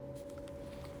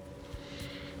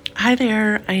Hi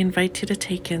there. I invite you to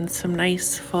take in some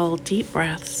nice, full, deep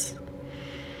breaths.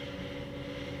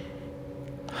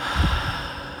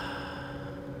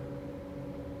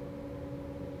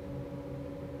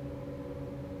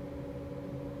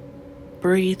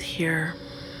 Breathe here.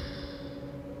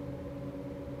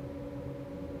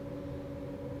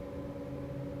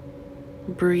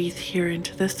 Breathe here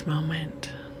into this moment.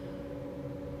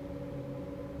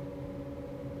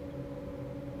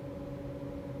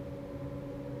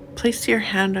 Place your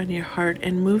hand on your heart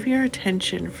and move your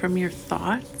attention from your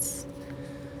thoughts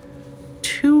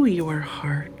to your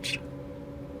heart.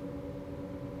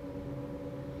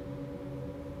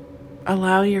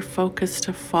 Allow your focus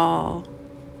to fall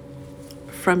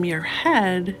from your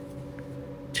head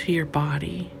to your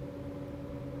body.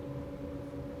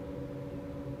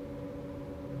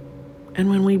 And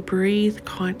when we breathe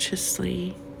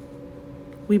consciously,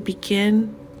 we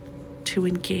begin to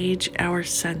engage our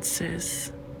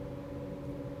senses.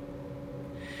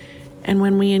 And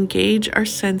when we engage our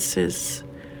senses,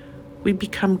 we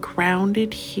become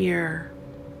grounded here.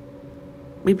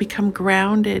 We become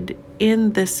grounded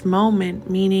in this moment,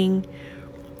 meaning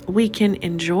we can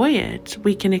enjoy it,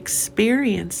 we can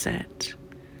experience it.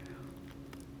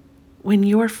 When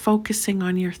you're focusing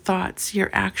on your thoughts,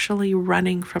 you're actually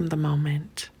running from the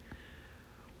moment.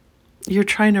 You're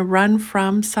trying to run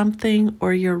from something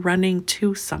or you're running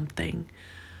to something.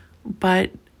 But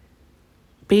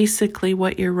basically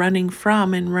what you're running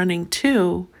from and running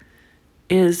to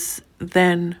is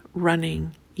then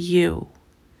running you.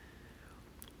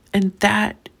 And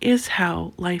that is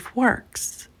how life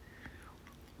works.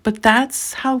 But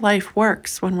that's how life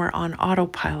works when we're on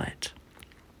autopilot.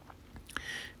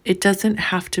 It doesn't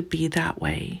have to be that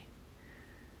way.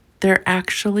 There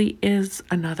actually is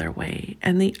another way,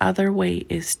 and the other way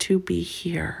is to be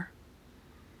here,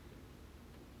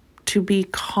 to be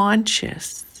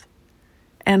conscious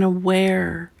and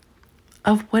aware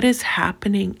of what is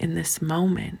happening in this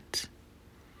moment.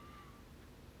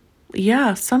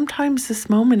 Yeah, sometimes this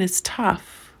moment is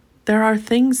tough. There are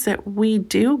things that we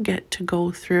do get to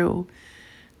go through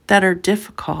that are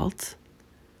difficult,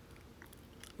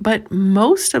 but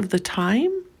most of the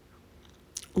time,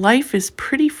 life is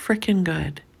pretty freaking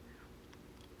good.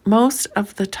 Most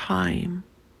of the time,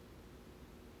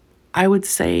 I would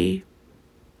say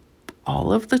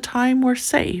all of the time, we're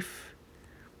safe.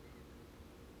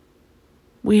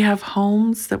 We have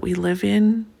homes that we live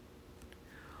in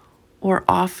or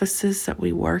offices that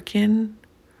we work in.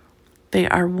 They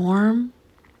are warm.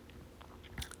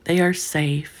 They are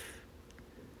safe.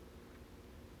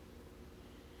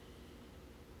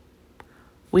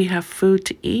 We have food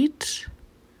to eat.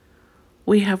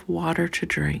 We have water to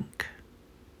drink.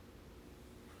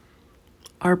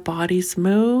 Our bodies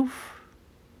move.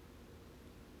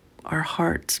 Our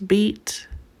hearts beat.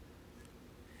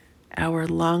 Our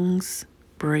lungs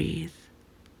breathe.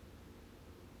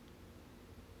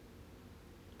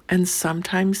 And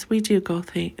sometimes we do go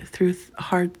through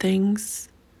hard things,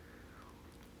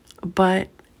 but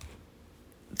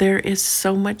there is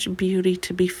so much beauty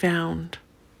to be found,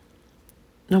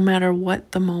 no matter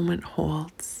what the moment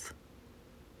holds.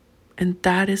 And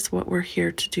that is what we're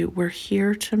here to do. We're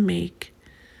here to make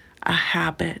a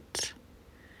habit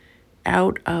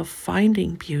out of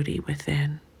finding beauty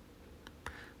within,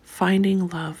 finding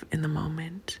love in the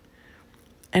moment.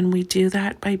 And we do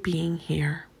that by being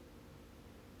here,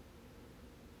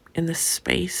 in the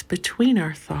space between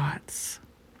our thoughts.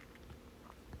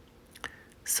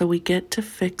 So we get to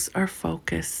fix our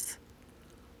focus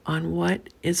on what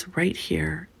is right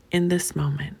here in this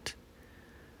moment.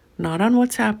 Not on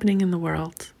what's happening in the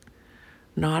world,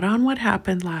 not on what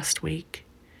happened last week,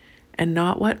 and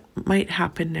not what might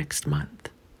happen next month.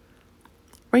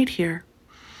 Right here.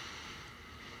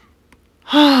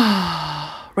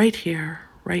 Right here,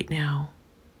 right now.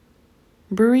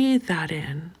 Breathe that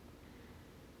in.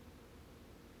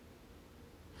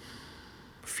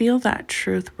 Feel that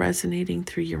truth resonating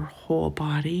through your whole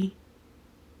body.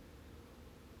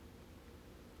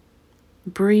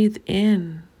 Breathe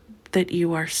in that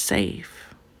you are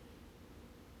safe.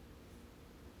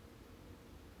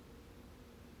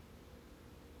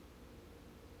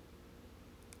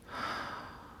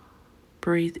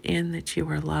 Breathe in that you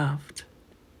are loved.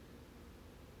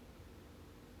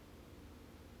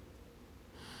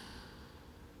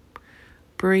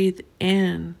 Breathe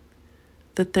in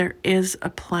that there is a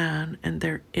plan and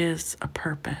there is a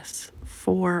purpose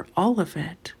for all of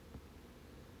it.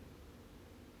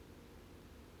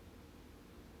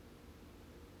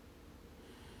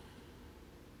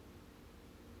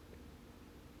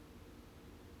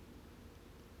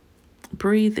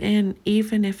 Breathe in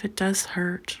even if it does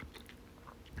hurt.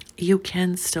 You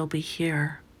can still be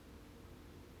here.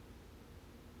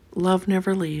 Love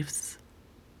never leaves.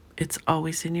 It's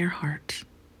always in your heart.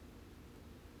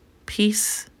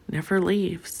 Peace never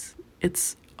leaves.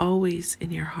 It's always in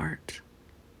your heart.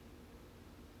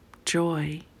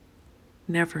 Joy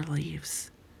never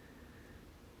leaves.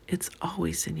 It's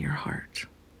always in your heart.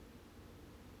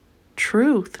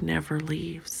 Truth never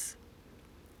leaves.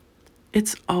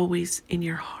 It's always in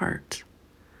your heart.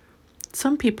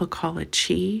 Some people call it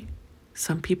chi.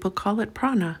 Some people call it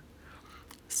prana.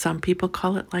 Some people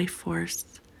call it life force.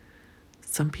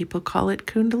 Some people call it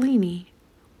kundalini.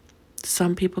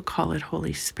 Some people call it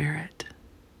Holy Spirit.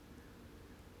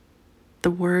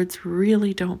 The words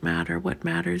really don't matter. What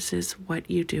matters is what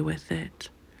you do with it.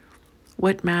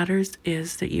 What matters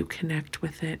is that you connect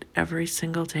with it every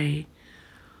single day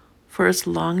for as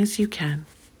long as you can.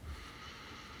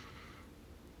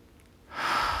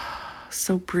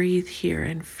 So breathe here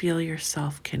and feel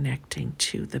yourself connecting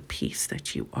to the peace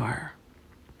that you are.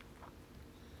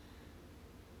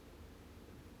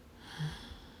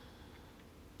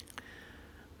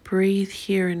 Breathe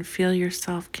here and feel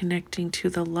yourself connecting to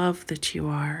the love that you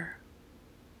are.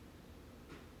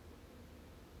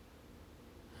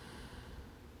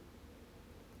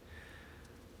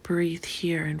 Breathe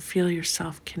here and feel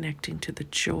yourself connecting to the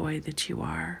joy that you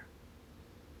are.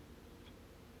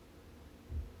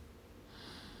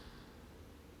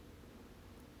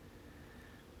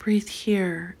 Breathe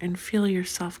here and feel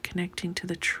yourself connecting to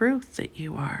the truth that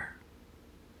you are.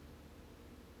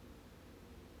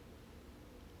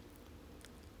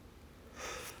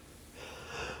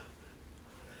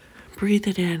 Breathe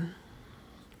it in.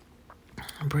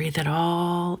 Breathe it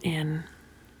all in.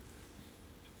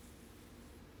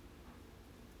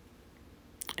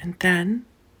 And then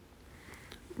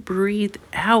breathe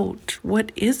out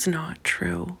what is not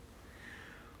true.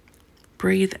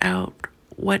 Breathe out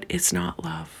what is not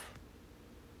love.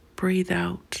 Breathe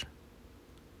out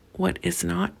what is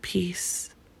not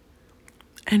peace.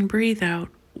 And breathe out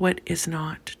what is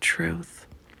not truth.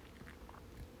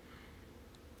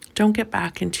 Don't get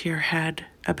back into your head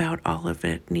about all of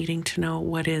it, needing to know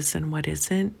what is and what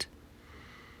isn't.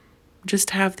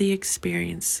 Just have the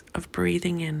experience of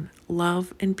breathing in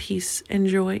love and peace and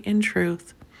joy and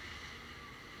truth,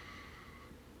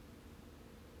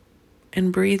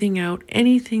 and breathing out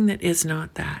anything that is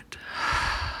not that.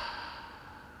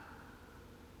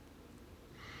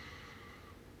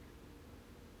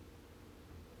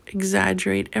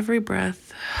 Exaggerate every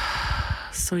breath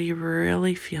so you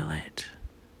really feel it.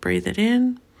 Breathe it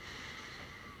in.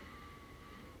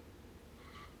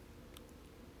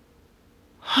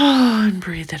 And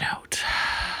breathe it out.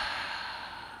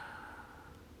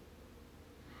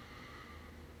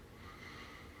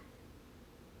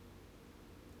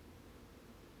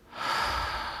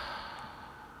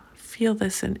 Feel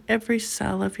this in every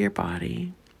cell of your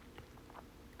body.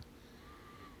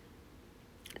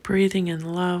 Breathing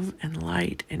in love and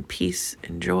light and peace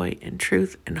and joy and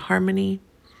truth and harmony.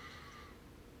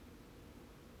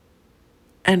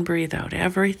 And breathe out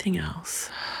everything else.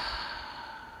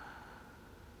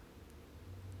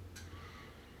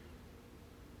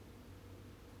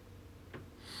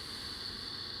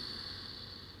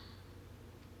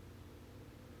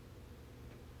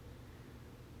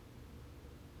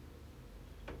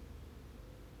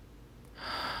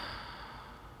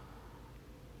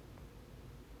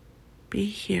 Be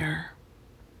here.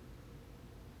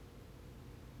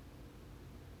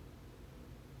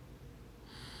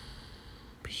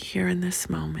 Be here in this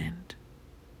moment.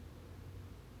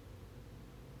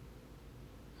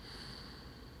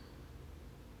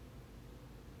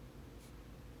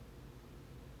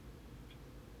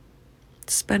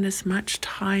 Spend as much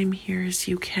time here as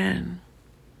you can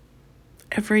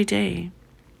every day.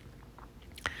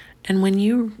 And when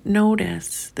you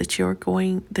notice that you're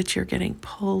getting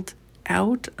pulled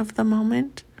out of the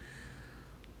moment,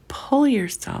 pull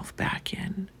yourself back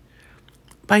in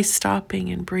by stopping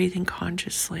and breathing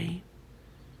consciously,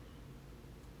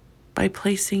 by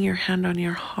placing your hand on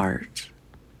your heart,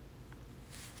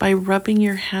 by rubbing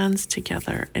your hands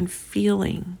together and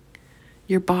feeling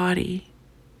your body,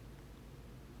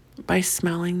 by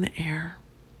smelling the air,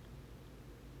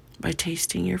 by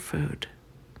tasting your food,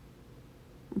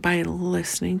 by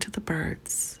listening to the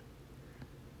birds,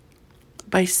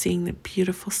 by seeing the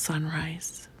beautiful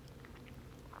sunrise.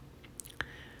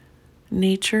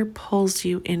 Nature pulls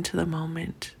you into the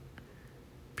moment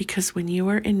because when you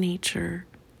are in nature,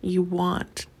 you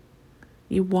want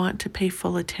to pay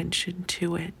full attention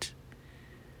to it.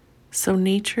 So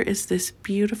nature is this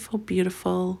beautiful,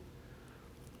 beautiful,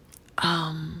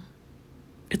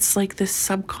 it's like this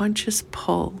subconscious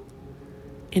pull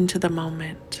into the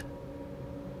moment.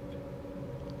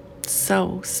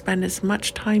 So spend as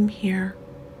much time here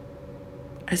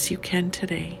as you can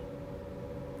today.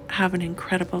 Have an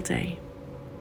incredible day.